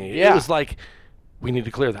deep in me. Yeah. It was like, we need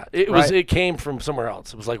to clear that. It came from somewhere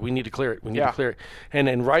else. It was like, we need to clear it. We need to clear it. And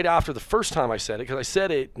then right after the first time I said it, because I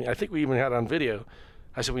said it, I think we even had it on video,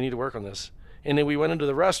 I said, we need to work on this. And then we went into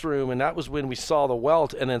the restroom, and that was when we saw the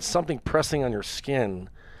welt and then something pressing on your skin.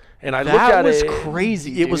 And I looked at it. That was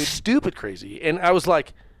crazy, dude. It was stupid crazy. And I was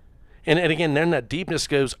like, and again, then that deepness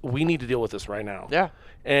goes, we need to deal with this right now. Yeah.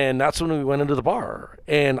 And that's when we went into the bar.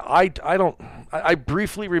 And I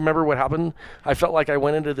briefly remember what happened. I felt like I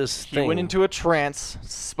went into this thing. You went into a trance,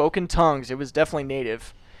 spoke in tongues. It was definitely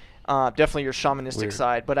native. Definitely your shamanistic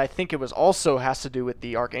side. But I think it was also has to do with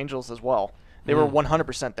the archangels as well. They were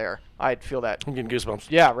 100% there. I'd feel that. I'm getting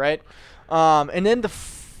goosebumps. Yeah, right? And then the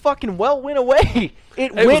fucking well went away.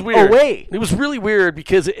 It went weird. away. It was really weird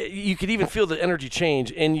because you could even feel the energy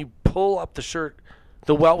change. And you pull up the shirt,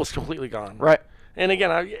 the well was completely gone. Right. And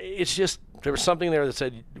again, it's just there was something there that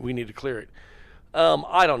said we need to clear it.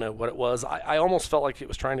 I don't know what it was. I almost felt like it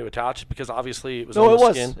was trying to attach because obviously it was on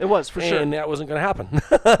the skin. It was for sure. And that wasn't going to happen.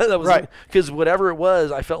 That was right. Because whatever it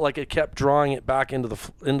was, I felt like it kept drawing it back into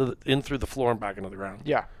in through the floor and back into the ground.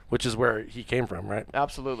 Yeah. Which is where he came from, right?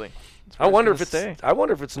 Absolutely. I wonder if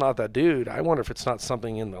it's not that dude. I wonder if it's not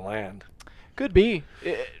something in the land. Could be.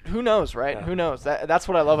 Who knows, right? Yeah. Who knows? That's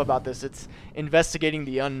what I love about this. It's investigating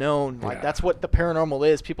the unknown. Like that's what the paranormal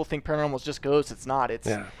is. People think paranormal is just ghosts. It's not. It's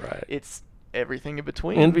It's everything in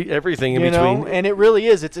between. Everything in between. And it really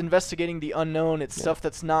is. It's investigating the unknown. It's stuff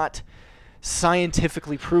that's not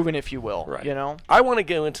scientifically proven, if you will. Right. You know. I want to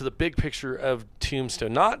go into the big picture of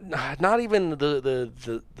Tombstone. Not even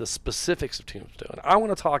the specifics of Tombstone. I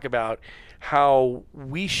want to talk about how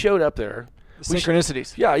we showed up there.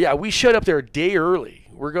 Synchronicities. Yeah. We showed up there a day early.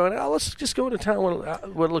 We're going, let's just go into town,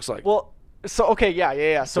 what it looks like. Well, so, okay,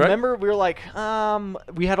 yeah. So right? remember, we were like,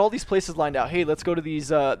 we had all these places lined out. Hey, let's go to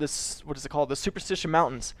these, what is it called? The Superstition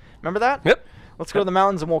Mountains. Remember that? Yep. Let's go to the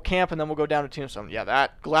mountains and we'll camp and then we'll go down to Tombstone. Yeah,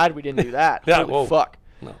 glad we didn't do that. Yeah, Holy fuck.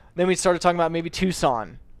 No. Then we started talking about maybe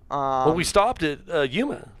Tucson. Well, we stopped at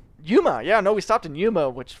Yuma. Yuma, yeah, no, we stopped in Yuma,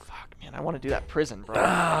 which, fuck, man, I want to do that prison, bro.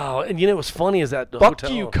 Oh, and what's funny is that the Fuck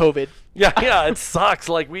hotel. you, COVID. Yeah, it sucks.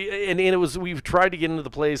 Like we've tried to get into the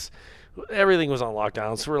place, everything was on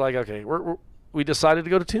lockdown, so we're like, okay, we decided to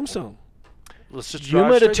go to Tombstone. Let's just drive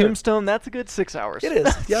Yuma to straight there. Tombstone, that's a good 6 hours. It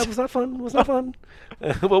is. Yeah, it was not fun.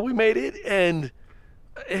 Well, we made it, and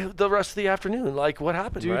the rest of the afternoon, like, what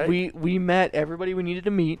happened, Dude, right? we met everybody we needed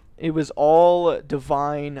to meet. It was all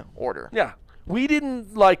divine order. Yeah. We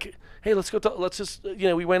didn't, like, hey, let's go, let's just,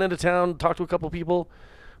 we went into town, talked to a couple people,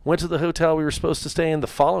 went to the hotel we were supposed to stay in the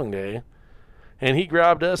following day, and he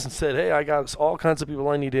grabbed us and said, hey, I got all kinds of people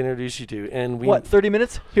I need to introduce you to. And we... What, 30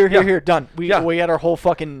 minutes? Here, done. We had our whole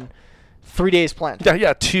fucking 3 days planned.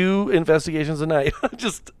 Yeah, 2 investigations a night.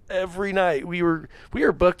 Just every night. We were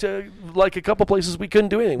booked to, like, a couple places we couldn't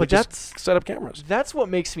do anything. But we just set up cameras. That's what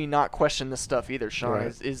makes me not question this stuff either, Sean,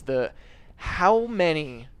 Right. is the how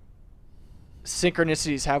many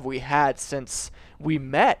synchronicities have we had since we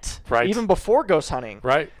met? Right. Even before ghost hunting.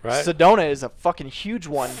 Right. Sedona is a fucking huge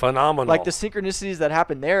one. Phenomenal. Like, the synchronicities that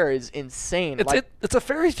happen there is insane. It's a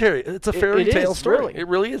fairy tale. It's a fairy tale story. Really. It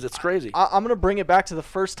really is. It's crazy. I'm gonna bring it back to the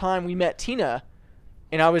first time we met Tina,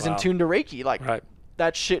 and I was in Wow. tune to Reiki. Like, Right.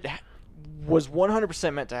 that shit was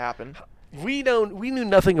 100% meant to happen. We knew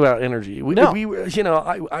nothing about energy. No.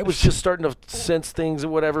 I was just starting to sense things or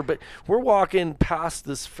whatever. But we're walking past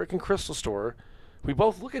this freaking crystal store. We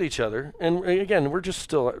both look at each other, and again, we're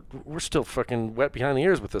still fucking wet behind the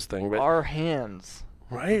ears with this thing. But Our hands,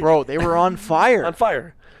 right, bro, they were on fire. on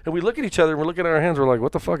fire. And we look at each other, and we're looking at our hands. We're like,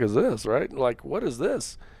 "What the fuck is this?" Right? Like, what is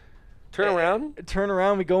this? Turn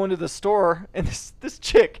around. We go into the store, and this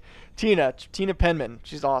chick, Tina Penman,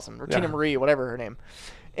 she's awesome, or Tina Marie, whatever her name,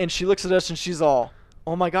 and she looks at us and she's all,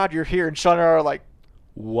 "Oh my God, you're here!" And Sean and I are like,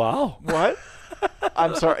 Wow. "What?"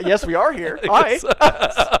 I'm sorry. Yes, we are here. Hi.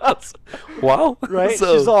 Wow. Right?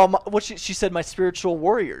 So, She's all, what she said, my spiritual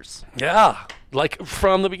warriors. yeah. Like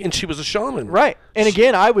from the beginning, she was a shaman. Right. And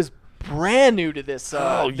again, I was brand new to this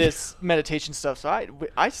Oh, this meditation stuff, so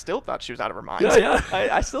I still thought she was out of her mind. Yeah.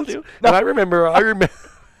 I still do. And I remember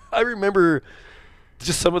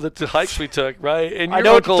just some of the hikes we took, right? And I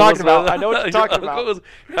know what you're talking about. I know what you're talking about.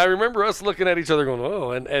 I remember us looking at each other going,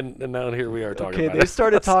 "Oh," and now here we are talking Okay, about they it.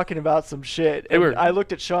 started talking about some shit. They And were- I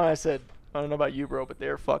looked at Sean. I said, "I don't know about you, bro, but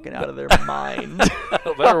they're fucking out of their mind."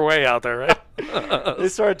 They were way out there, right? They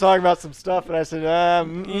started talking about some stuff, and I said,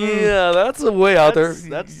 Yeah, that's a way out there.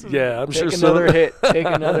 That's yeah, I'm sure. Take another hit. Take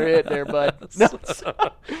another hit there, bud. No.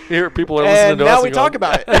 Here, people are listening And to us. now we and talk going,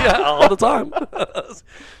 about it. Yeah, all the time.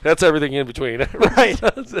 That's everything in between. Right.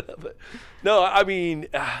 No, I mean,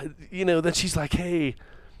 then she's like, "Hey,"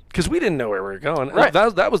 because we didn't know where we were going. Right.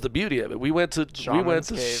 That was the beauty of it. We went to Shaman's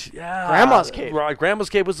cave. Yeah, Grandma's cave. Right, Grandma's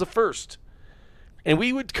cave was the first, and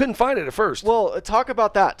we couldn't find it at first. Well, talk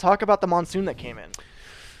about that. Talk about the monsoon that came in.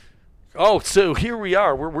 Oh, so here we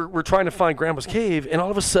are. We're trying to find Grandma's cave, and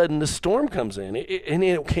all of a sudden the storm comes in, and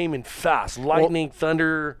it came in fast, lightning,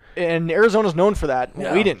 thunder. And Arizona's known for that.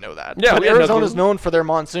 Yeah. We didn't know that. Yeah, but we had no Arizona's clue. known for their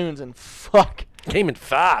monsoons, and fuck. Came in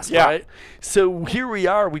fast, Yeah. right? So here we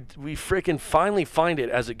are. We freaking finally find it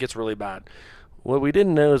as it gets really bad. What we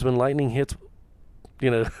didn't know is when lightning hits,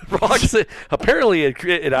 rocks. Apparently,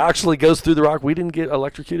 it actually goes through the rock. We didn't get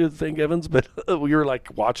electrocuted, thank heavens, but we were like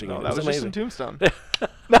watching it. It That was just amazing. in Tombstone.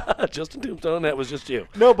 Just in Tombstone. That was just you.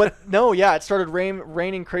 Yeah, it started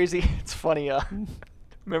raining crazy. It's funny.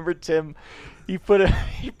 Remember Tim? He put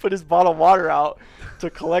his bottle of water out to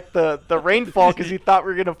collect the rainfall because he thought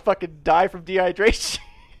we were gonna fucking die from dehydration.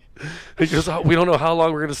 He goes, "Oh, we don't know how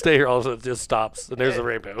long we're gonna stay here." All of a sudden, it just stops, and there's the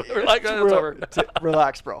rainbow. We're like, "Oh, it's over.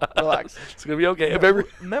 Relax, bro. Relax. It's gonna be okay."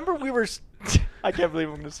 Remember we were. I can't believe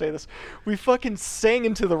I'm gonna say this. We fucking sang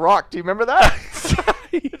into the rock. Do you remember that?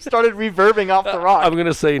 It started reverbing off the rock. I'm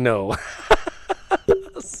gonna say no.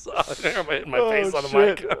 I'm hitting my face on the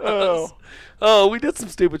shit. mic. Oh, we did some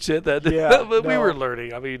stupid shit that day. Yeah, but we no. were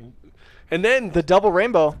learning. I mean, and then The double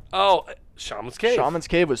rainbow. Shaman's Cave. Shaman's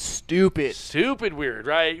Cave was stupid. Stupid weird,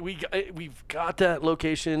 right? We've got that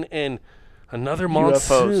location, and Another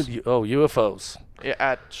monsoon. UFOs. Yeah,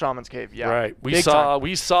 at Shaman's Cave, yeah. Right. We Big saw,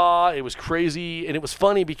 time. it was crazy, and it was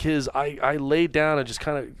funny because I laid down and just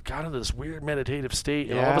kind of got into this weird meditative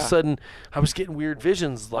state, and all of a sudden I was getting weird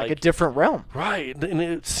visions. Like a different realm. Right. And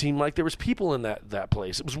it seemed like there was people in that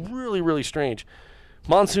place. It was really, really strange.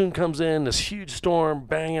 Monsoon comes in, this huge storm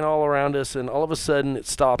banging all around us, and all of a sudden it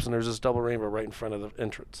stops, and there's this double rainbow right in front of the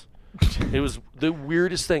entrance. It was the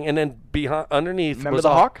weirdest thing. And then underneath Remember was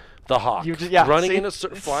the hawk? The hawk. Running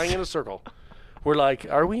flying in a circle. We're like,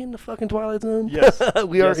 are we in the fucking Twilight Zone? Yes.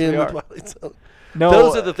 we are in the Twilight Zone. No,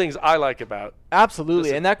 those are the things I like about.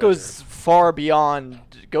 Absolutely, and that goes far beyond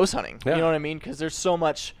ghost hunting. Yeah. You know what I mean? Because there's so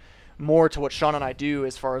much more to what Shawn and I do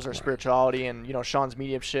as far as our spirituality and, Shawn's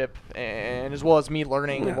mediumship, and as well as me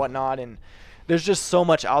learning and whatnot. And there's just so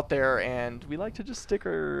much out there, and we like to just stick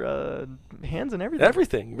our hands in everything.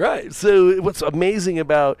 Everything, right. So what's amazing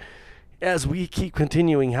about, as we keep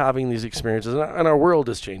continuing having these experiences, and our world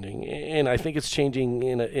is changing, and I think it's changing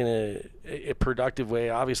in a productive way.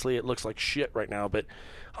 Obviously, it looks like shit right now, but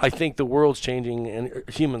I think the world's changing, and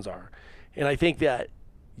humans are. And I think that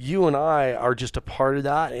you and I are just a part of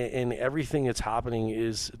that, and everything that's happening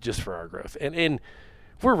is just for our growth. And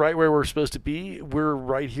we're right where we're supposed to be. We're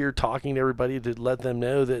right here talking to everybody to let them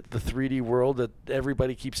know that the 3D world that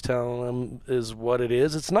everybody keeps telling them is what it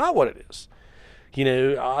is. It's not what it is.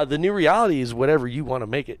 The new reality is whatever you want to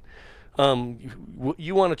make it.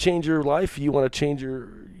 You want to change your life. You want to change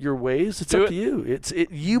your ways. It's up to you.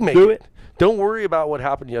 You make it. Don't worry about what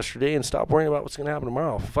happened yesterday and stop worrying about what's going to happen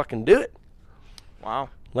tomorrow. Fucking do it. Wow.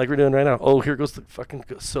 Like we're doing right now. Oh, here goes the fucking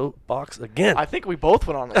soapbox again. I think we both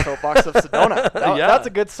went on the soapbox of Sedona. That's a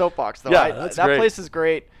good soapbox, though. Yeah, that place is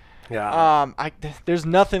great. Yeah. There's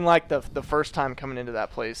nothing like the first time coming into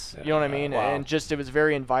that place. You know what I mean? Wow. And just it was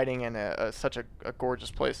very inviting and such a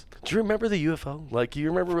gorgeous place. Do you remember the UFO? Like, you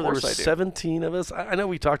remember where there were 17 of us? I know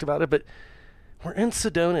we talked about it, but we're in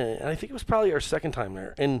Sedona, and I think it was probably our second time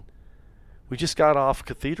there. And we just got off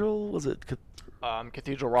Cathedral. Was it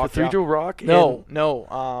Cathedral Rock? Cathedral Rock?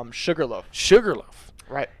 No. Sugarloaf. Sugarloaf.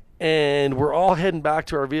 Right. And we're all heading back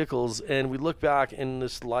to our vehicles, and we look back, and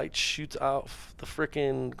this light shoots out the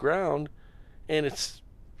freaking ground, and it's,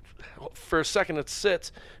 for a second it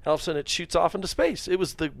sits, and all of a sudden it shoots off into space. It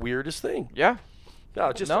was the weirdest thing. Yeah.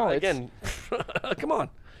 Again, come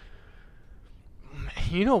on.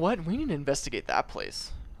 You know what? We need to investigate that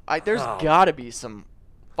place. There's got to be some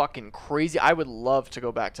fucking crazy. I would love to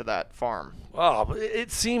go back to that farm. Oh,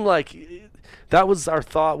 it seemed like that was our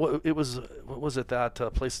thought. What was it? That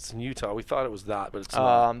place that's in Utah. We thought it was that, but it's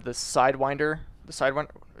not. The Sidewinder. The Sidewinder.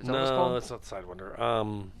 Is that what it's called? No, it's not the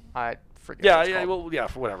Sidewinder. I forget.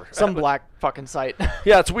 For whatever. Some black fucking site.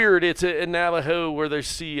 Yeah, it's weird. It's in Navajo where they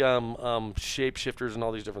see shapeshifters and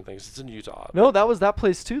all these different things. It's in Utah. No, that was that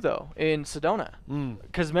place too, though, in Sedona.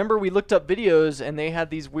 Because remember, we looked up videos and they had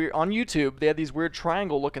these weird on YouTube. They had these weird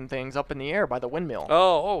triangle-looking things up in the air by the windmill.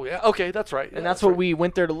 Oh, yeah. Okay, that's right. And that's what we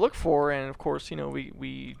went there to look for. And of course,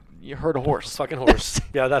 you heard a horse. Fucking horse.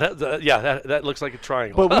 Yeah, that looks like a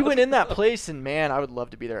triangle. But we went in that place, and man, I would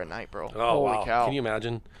love to be there at night, bro. Oh, Holy cow! Can you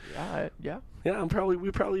imagine? Yeah. Yeah,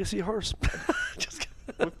 we probably see a horse. Just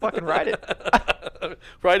we'll fucking ride it.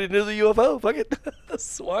 Ride it into the UFO. Fuck it.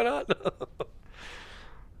 Why not?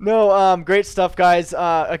 No, great stuff, guys.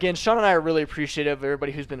 Again, Shawn and I are really appreciative of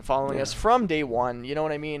everybody who's been following us from day one. You know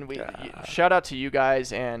what I mean? Shout out to you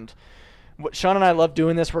guys, and Shawn and I love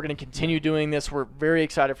doing this. We're going to continue doing this. We're very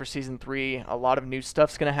excited for season 3. A lot of new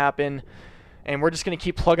stuff's going to happen, and we're just going to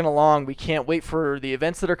keep plugging along. We can't wait for the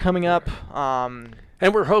events that are coming up.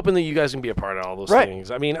 And we're hoping that you guys can be a part of all those things.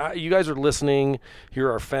 I mean, you guys are listening.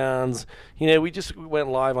 You're our fans. We just went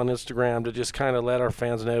live on Instagram to just kind of let our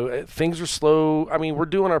fans know things are slow. I mean, we're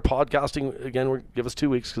doing our podcasting again. Give us 2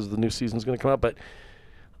 weeks because the new season's going to come up. But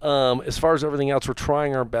as far as everything else, we're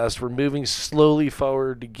trying our best. We're moving slowly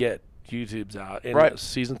forward to get YouTube's out. And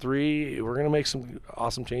season 3, we're going to make some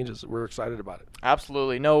awesome changes. We're excited about it.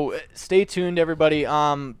 Absolutely. No, stay tuned, everybody.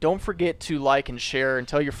 Don't forget to like and share and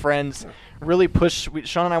tell your friends. Really push.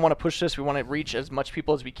 Shawn and I want to push this. We want to reach as much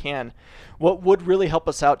people as we can. What would really help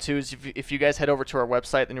us out, too, is if you guys head over to our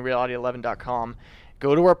website, thenewreality11.com,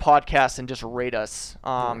 go to our podcast and just rate us.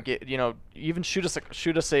 Even shoot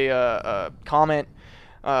us a comment.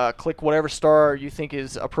 Click whatever star you think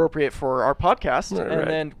is appropriate for our podcast,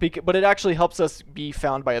 but it actually helps us be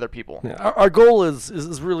found by other people. Yeah. Our goal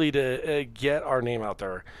is really to get our name out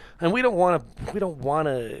there, and we don't want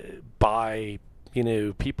to buy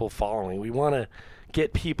people following. We want to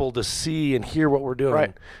get people to see and hear what we're doing,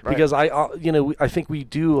 right. Because I think we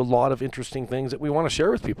do a lot of interesting things that we want to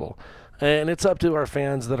share with people, and it's up to our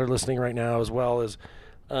fans that are listening right now as well as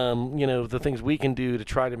the things we can do to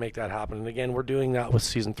try to make that happen. And again, we're doing that with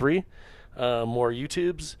season 3, more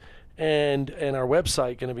YouTubes. And our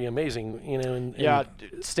website going to be amazing, and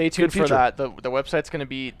stay tuned for that. The website's going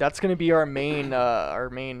to be our main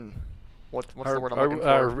what's the word I'm looking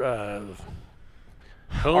for? Our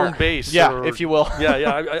home base. Yeah, if you will.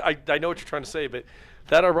 I know what you're trying to say, but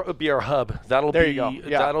that'll be our hub. That'll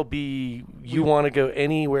be you want to go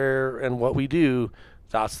anywhere, and what we do,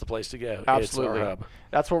 that's the place to go. Absolutely. It's our hub.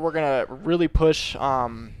 That's what we're going to really push.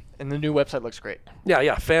 And the new website looks great.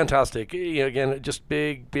 Yeah, fantastic. Again, just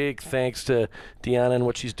big thanks to Deanna and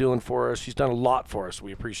what she's doing for us. She's done a lot for us.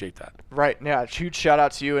 We appreciate that. Right. Yeah. Huge shout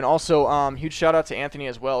out to you, and also huge shout out to Anthony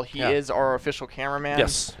as well. He is our official cameraman.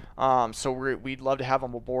 Yes. So we'd love to have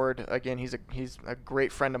him aboard. Again, he's a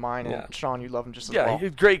great friend of mine, and Shawn, you love him just as well. Yeah, he's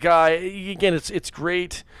a great guy. Again, it's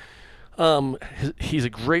great. He's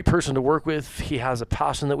a great person to work with. He has a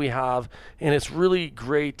passion that we have, and it's really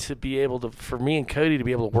great to be able to, for me and Cody to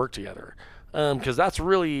be able to work together. Because that's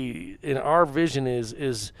really, in our vision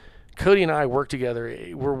is Cody and I work together.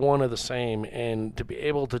 We're one of the same, and to be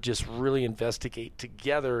able to just really investigate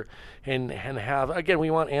together and have, again, we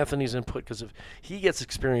want Anthony's input, because if he gets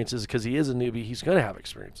experiences, because he is a newbie, he's going to have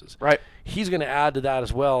experiences. Right. He's going to add to that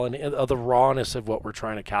as well, and the rawness of what we're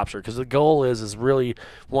trying to capture, because the goal is really,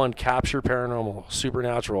 one, capture paranormal,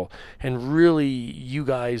 supernatural, and really you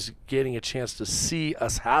guys getting a chance to see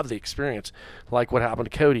us have the experience, like what happened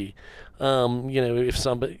to Cody. If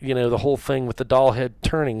somebody, the whole thing with the doll head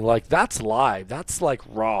turning, like, that's live. That's like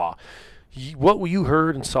raw. What you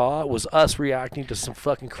heard and saw was us reacting to some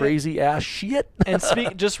fucking crazy ass shit. And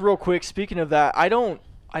just real quick, speaking of that, I don't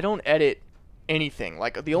edit anything.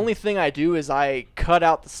 Like, the only thing I do is I cut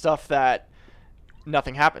out the stuff that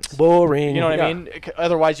nothing happens. Boring. You know what I mean?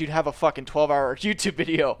 Otherwise, you'd have a fucking 12-hour YouTube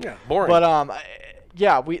video. Yeah, boring. But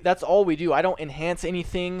that's all we do. I don't enhance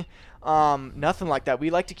anything. Nothing like that.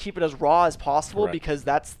 We like to keep it as raw as possible, because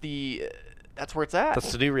that's where it's at.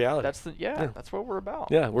 That's the new reality. That's what we're about.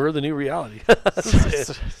 Yeah, we're the new reality.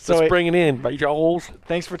 Let's bring it in, by y'all.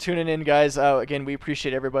 Thanks for tuning in, guys. Again, we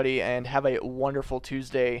appreciate everybody, and have a wonderful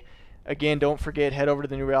Tuesday. Again, don't forget, head over to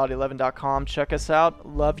thenewreality11.com. Check us out.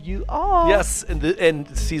 Love you all. Yes,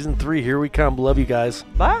 and season 3, here we come. Love you guys.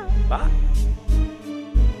 Bye. Bye.